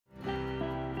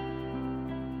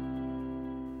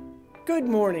Good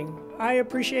morning. I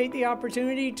appreciate the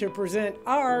opportunity to present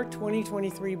our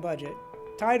 2023 budget,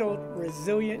 titled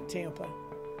Resilient Tampa.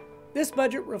 This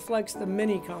budget reflects the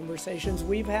many conversations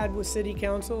we've had with City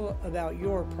Council about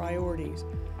your priorities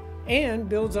and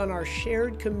builds on our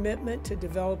shared commitment to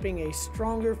developing a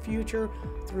stronger future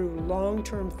through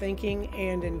long-term thinking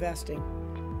and investing.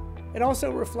 It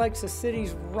also reflects the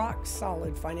city's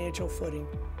rock-solid financial footing.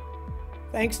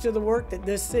 Thanks to the work that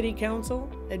this City Council,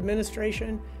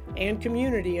 administration, and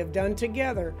community have done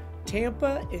together,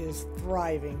 Tampa is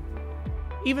thriving.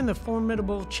 Even the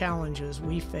formidable challenges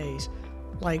we face,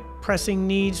 like pressing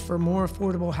needs for more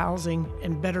affordable housing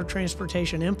and better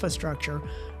transportation infrastructure,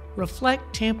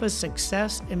 reflect Tampa's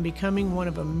success in becoming one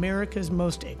of America's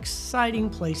most exciting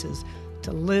places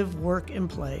to live, work, and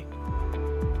play.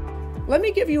 Let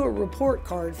me give you a report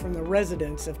card from the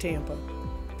residents of Tampa.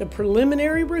 The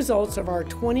preliminary results of our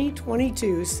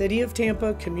 2022 City of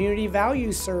Tampa Community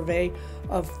Values Survey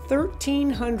of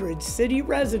 1,300 city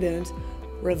residents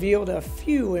revealed a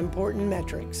few important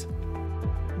metrics.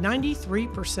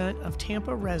 93% of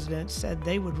Tampa residents said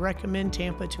they would recommend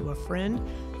Tampa to a friend,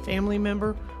 family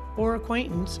member, or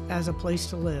acquaintance as a place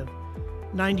to live.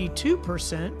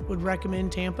 92% would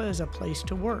recommend Tampa as a place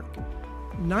to work.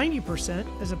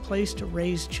 90% as a place to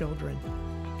raise children.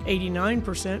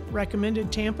 89%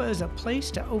 recommended Tampa as a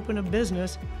place to open a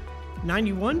business,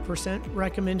 91%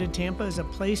 recommended Tampa as a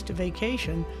place to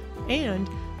vacation, and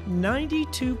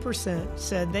 92%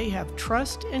 said they have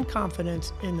trust and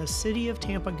confidence in the City of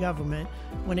Tampa government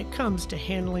when it comes to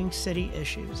handling city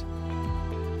issues.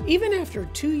 Even after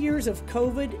 2 years of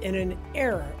COVID and an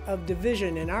era of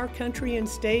division in our country and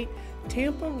state,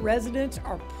 Tampa residents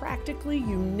are practically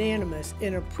unanimous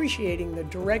in appreciating the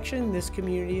direction this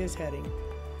community is heading.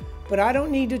 But I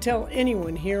don't need to tell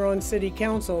anyone here on City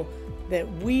Council that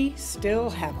we still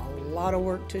have a lot of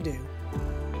work to do.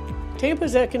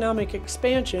 Tampa's economic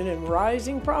expansion and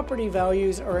rising property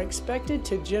values are expected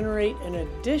to generate an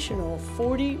additional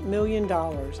 $40 million,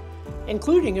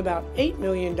 including about $8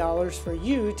 million for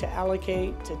you to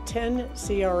allocate to 10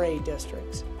 CRA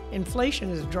districts. Inflation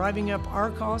is driving up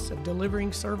our costs of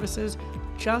delivering services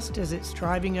just as it's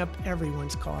driving up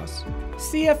everyone's costs.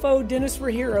 CFO Dennis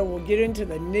Rahira will get into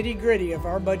the nitty-gritty of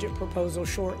our budget proposal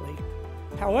shortly.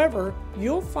 However,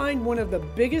 you'll find one of the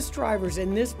biggest drivers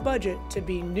in this budget to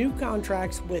be new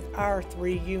contracts with our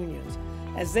 3 unions,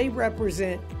 as they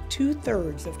represent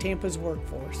 2/3 of Tampa's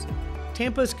workforce.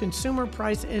 Tampa's Consumer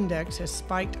Price Index has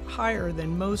spiked higher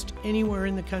than most anywhere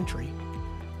in the country.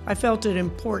 I felt it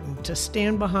important to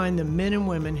stand behind the men and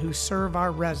women who serve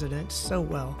our residents so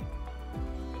well.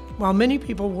 While many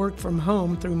people worked from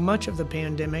home through much of the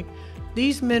pandemic,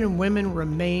 these men and women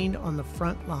remained on the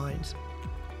front lines.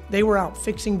 They were out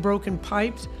fixing broken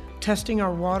pipes, testing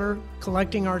our water,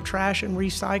 collecting our trash and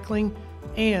recycling,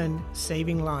 and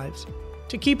saving lives.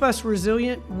 To keep us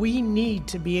resilient, we need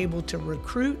to be able to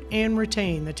recruit and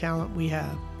retain the talent we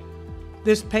have.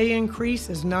 This pay increase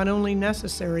is not only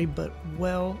necessary, but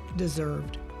well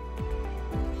deserved.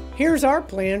 Here's our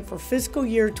plan for fiscal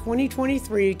year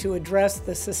 2023 to address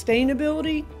the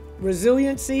sustainability,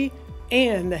 resiliency,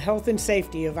 and the health and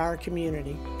safety of our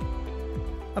community.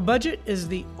 A budget is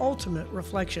the ultimate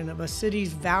reflection of a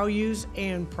city's values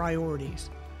and priorities.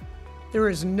 There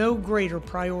is no greater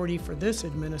priority for this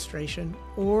administration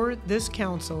or this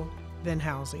council than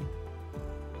housing.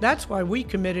 That's why we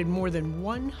committed more than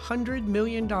 $100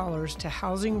 million to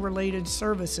housing-related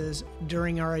services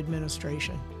during our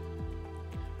administration.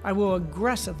 I will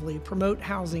aggressively promote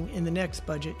housing in the next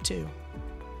budget too.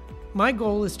 My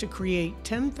goal is to create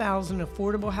 10,000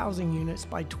 affordable housing units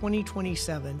by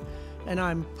 2027, and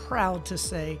I'm proud to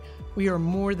say we are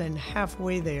more than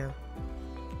halfway there.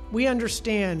 We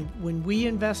understand when we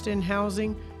invest in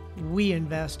housing, we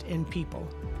invest in people.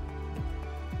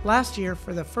 Last year,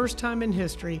 for the first time in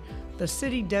history, the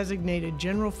city designated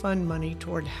general fund money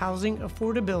toward housing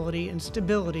affordability and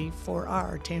stability for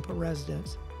our Tampa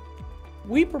residents.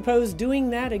 We propose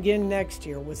doing that again next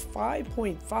year with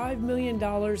 $5.5 million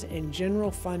in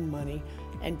general fund money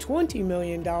and $20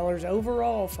 million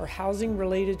overall for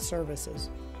housing-related services.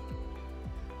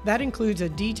 That includes a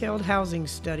detailed housing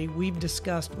study we've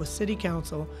discussed with City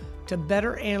Council to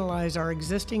better analyze our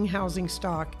existing housing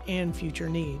stock and future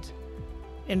needs.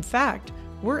 In fact,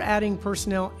 we're adding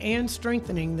personnel and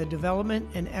strengthening the Development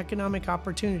and Economic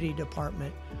Opportunity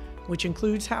Department, which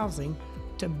includes housing,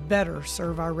 to better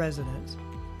serve our residents.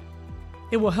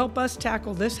 It will help us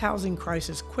tackle this housing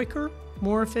crisis quicker,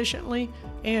 more efficiently,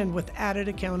 and with added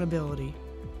accountability.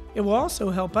 It will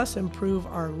also help us improve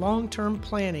our long-term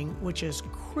planning, which is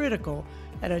critical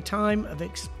at a time of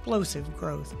explosive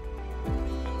growth.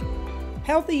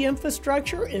 Healthy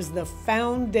infrastructure is the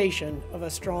foundation of a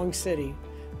strong city,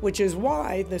 which is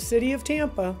why the City of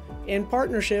Tampa, in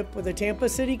partnership with the Tampa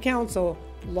City Council,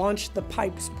 launched the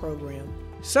PIPES program.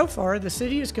 So far, the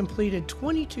city has completed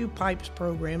 22 PIPES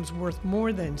programs worth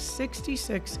more than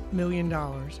 $66 million.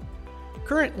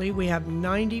 Currently, we have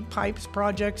 90 PIPES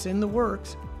projects in the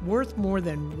works worth more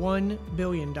than $1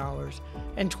 billion,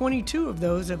 and 22 of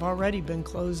those have already been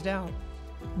closed out.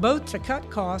 Both to cut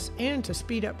costs and to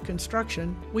speed up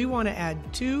construction, we want to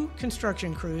add 2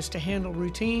 construction crews to handle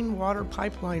routine water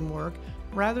pipeline work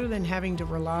rather than having to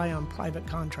rely on private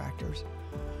contractors.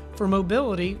 For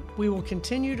mobility, we will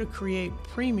continue to create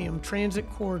premium transit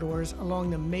corridors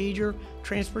along the major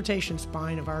transportation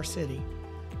spine of our city.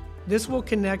 This will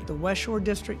connect the West Shore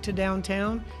District to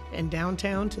downtown and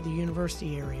downtown to the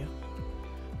university area.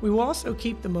 We will also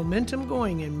keep the momentum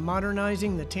going in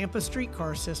modernizing the Tampa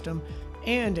streetcar system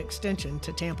and extension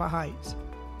to Tampa Heights.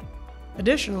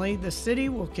 Additionally, the city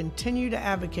will continue to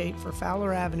advocate for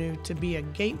Fowler Avenue to be a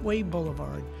gateway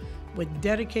boulevard with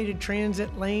dedicated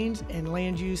transit lanes and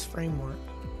land use framework.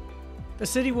 The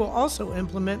city will also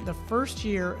implement the first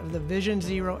year of the Vision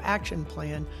Zero action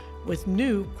plan with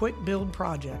new quick build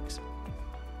projects.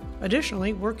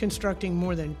 Additionally, we're constructing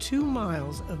more than 2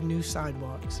 miles of new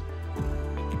sidewalks.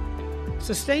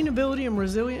 Sustainability and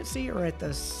resiliency are at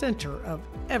the center of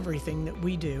everything that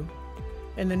we do.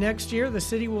 In the next year, the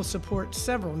city will support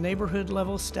several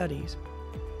neighborhood-level studies.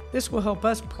 This will help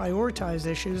us prioritize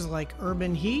issues like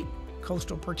urban heat,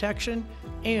 coastal protection,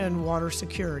 and water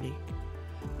security.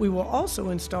 We will also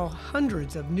install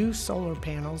hundreds of new solar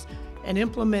panels and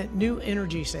implement new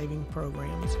energy-saving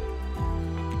programs.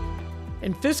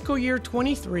 In fiscal year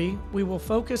 23, we will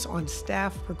focus on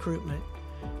staff recruitment,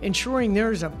 ensuring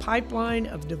there is a pipeline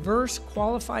of diverse,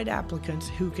 qualified applicants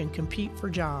who can compete for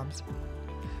jobs.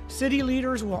 City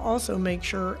leaders will also make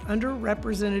sure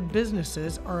underrepresented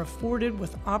businesses are afforded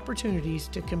with opportunities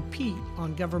to compete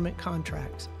on government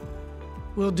contracts.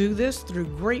 We'll do this through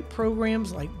great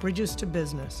programs like Bridges to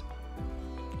Business.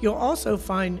 You'll also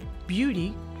find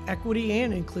beauty, equity,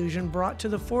 and inclusion brought to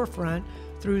the forefront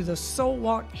through the Soul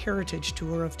Walk Heritage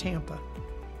Tour of Tampa.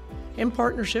 In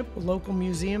partnership with local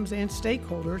museums and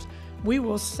stakeholders, we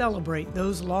will celebrate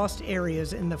those lost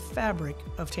areas in the fabric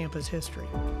of Tampa's history.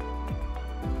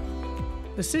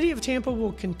 The City of Tampa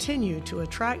will continue to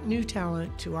attract new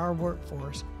talent to our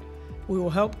workforce. We will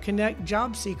help connect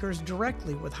job seekers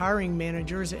directly with hiring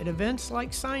managers at events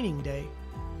like Signing Day,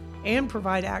 and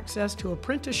provide access to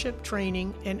apprenticeship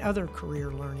training and other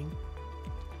career learning.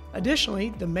 Additionally,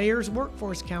 the Mayor's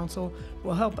Workforce Council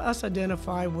will help us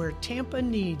identify where Tampa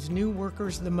needs new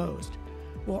workers the most.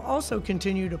 We'll also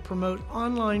continue to promote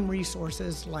online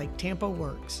resources like Tampa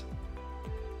Works.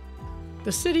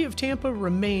 The City of Tampa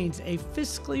remains a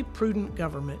fiscally prudent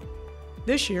government.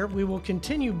 This year, we will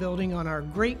continue building on our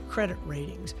great credit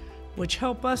ratings, which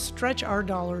help us stretch our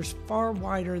dollars far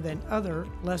wider than other,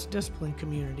 less disciplined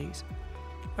communities.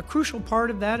 A crucial part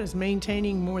of that is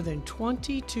maintaining more than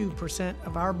 22%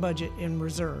 of our budget in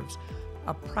reserves,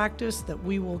 a practice that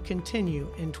we will continue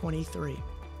in 23.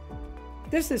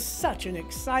 This is such an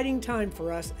exciting time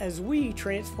for us as we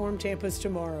transform Tampa's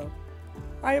tomorrow.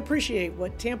 I appreciate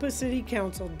what Tampa City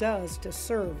Council does to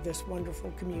serve this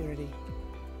wonderful community.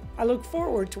 I look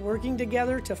forward to working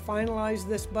together to finalize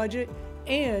this budget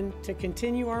and to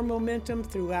continue our momentum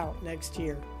throughout next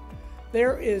year.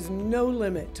 There is no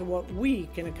limit to what we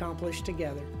can accomplish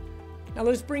together. Now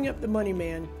let's bring up the money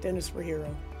man, Dennis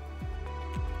Verhero.